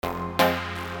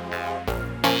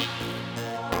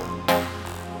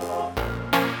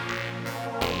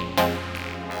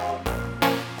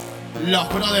Los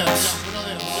brothers.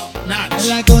 Nach.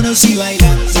 La conocí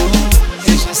bailando,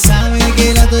 ella sabe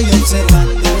que la estoy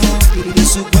observando y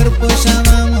su cuerpo ya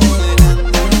va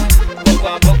modelando. Poco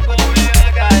a poco me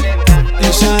va calentando.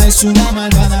 Ella es una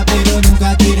malvada pero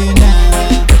nunca quiere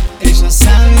nada. Ella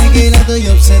sabe que la estoy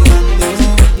observando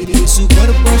y su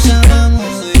cuerpo ya va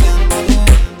modelando.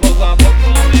 Poco a poco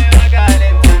me va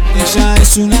calentando. Ella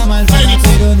es una malvada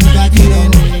pero nunca quiere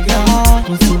nada.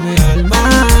 Consume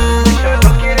alma. Ella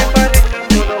no quiere pareja,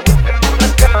 solo busca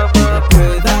una cama.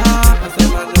 Pueda pasar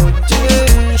la noche.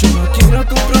 Yo no quiero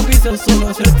compromiso, solo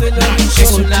hacerte la noche.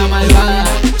 Es una malvada,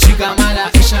 chica mala.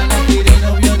 Ella no quiere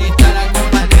novio ni estar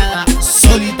acompañada.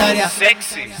 Solitaria,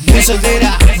 Sexy. muy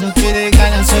soltera. No quiere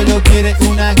ganas, solo quiere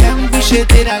una gran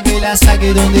billetera que la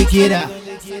saque donde quiera.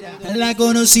 La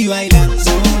conocí bailando,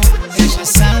 ella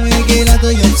sabe que la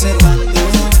estoy observando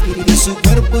y su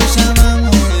cuerpo ya va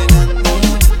modelando.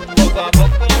 Poco a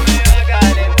poco me va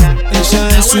calentando.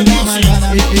 Ella es una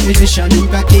malvada. Ella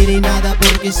nunca quiere nada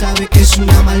porque sabe que es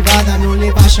una malvada. No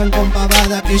le vayan con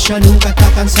pavada, que ella nunca está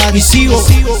cansada. Y sigo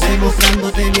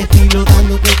demostrándote mi estilo,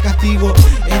 dándote castigo.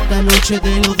 Esta noche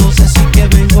de los dos, así que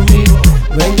ven conmigo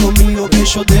que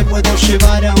yo te puedo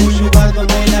llevar a un lugar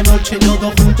donde la noche los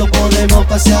dos juntos podemos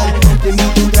pasar. Te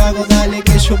invito un trago, dale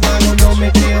que yo pago. No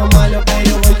me creo malo,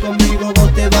 pero voy conmigo,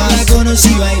 vos te vas. La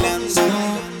conocí bailando,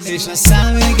 ella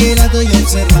sabe que la estoy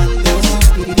observando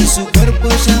y su cuerpo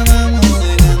ya va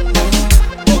modelando.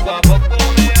 Poco a poco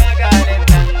me va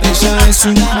calentando. Ella es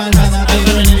una malvada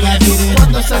pero nunca quiere.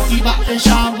 Cuando se activa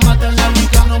ella mata en la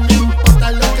liga. No me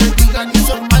importa lo que digan ni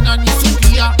su hermana ni su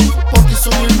tía, porque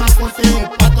soy el más fuerte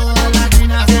pa' todas las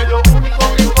nenas. Que lo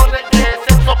único que corre es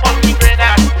sexo por mi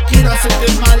vena. Quiero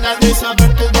hacerte mala de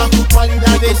saber todas tus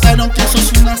cualidades. Pensaron que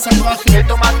sos una salvaje, Que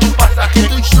toma tu que pasaje.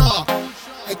 estoy yo,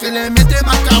 el que le mete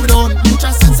más cabrón.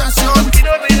 Mucha sensación,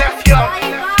 Quiero relación.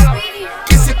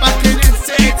 que sepas que eres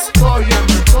sex.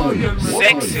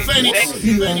 Sexy. Fenix.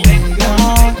 Viuda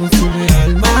negra, consume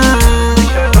alma.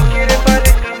 Ella no quiere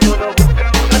pareja, solo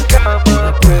busca una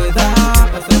cama. Pueda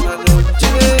pasar la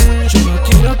noche. Yo no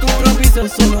quiero compromiso,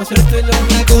 solo hacerte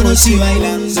La conocí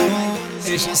bailando,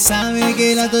 ella sabe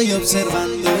que la estoy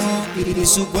observando y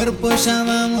su cuerpo ya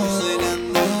va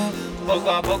modelando.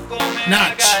 Poco a poco me va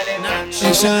Nach. calentando.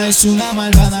 Ella es una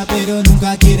malvada pero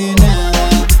nunca quiere nada.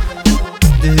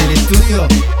 Desde el estudio,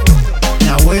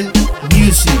 Nahuel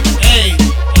Music. Ey,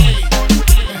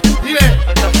 dile.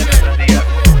 No estás en otros días.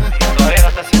 Todavía no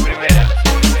estás en primera.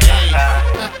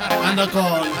 Ando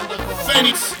con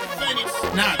Fenix,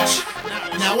 Nach,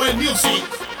 Nahuel Music,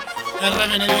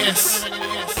 RBN10,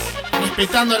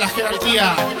 respetando la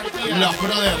jerarquía, los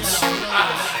brothers.